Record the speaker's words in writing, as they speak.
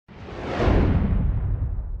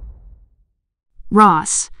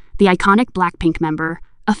Ross, the iconic Blackpink member,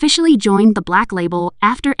 officially joined the Black label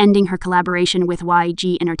after ending her collaboration with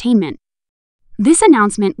YG Entertainment. This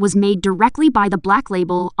announcement was made directly by the Black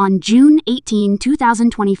label on June 18,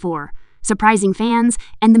 2024, surprising fans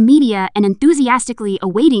and the media and enthusiastically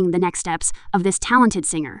awaiting the next steps of this talented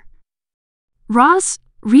singer. Ross,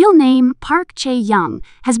 real name Park Chae-young,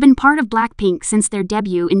 has been part of Blackpink since their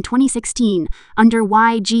debut in 2016 under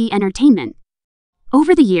YG Entertainment.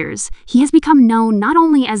 Over the years, he has become known not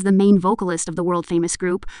only as the main vocalist of the world-famous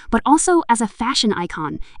group, but also as a fashion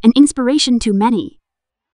icon and inspiration to many.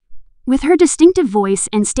 With her distinctive voice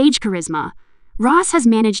and stage charisma, Ross has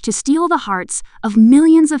managed to steal the hearts of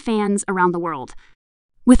millions of fans around the world.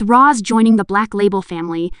 With Ross joining the Black label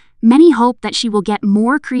family, many hope that she will get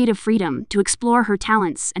more creative freedom to explore her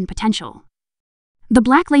talents and potential. The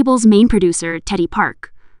Black label's main producer, Teddy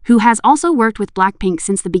Park, who has also worked with Blackpink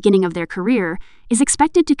since the beginning of their career, is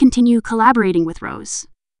expected to continue collaborating with Rose.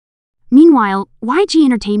 Meanwhile, YG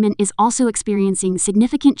Entertainment is also experiencing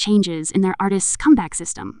significant changes in their artist's comeback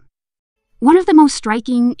system. One of the most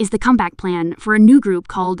striking is the comeback plan for a new group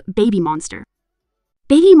called Babymonster.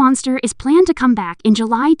 Babymonster is planned to come back in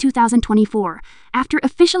July 2024 after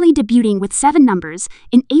officially debuting with 7 numbers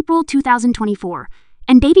in April 2024,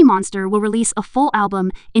 and Babymonster will release a full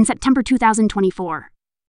album in September 2024.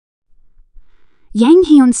 Yang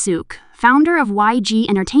Hyun-suk, founder of YG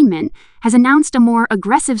Entertainment, has announced a more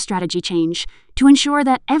aggressive strategy change to ensure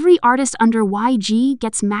that every artist under YG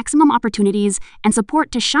gets maximum opportunities and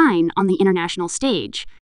support to shine on the international stage.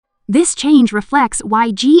 This change reflects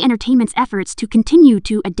YG Entertainment's efforts to continue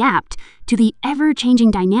to adapt to the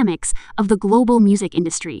ever-changing dynamics of the global music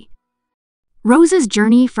industry. Rose's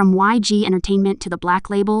journey from YG Entertainment to the Black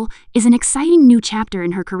label is an exciting new chapter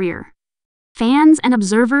in her career. Fans and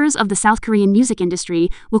observers of the South Korean music industry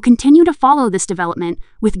will continue to follow this development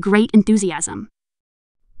with great enthusiasm.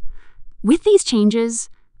 With these changes,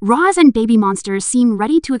 Roz and Babymonster seem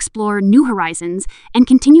ready to explore new horizons and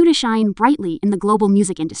continue to shine brightly in the global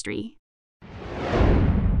music industry.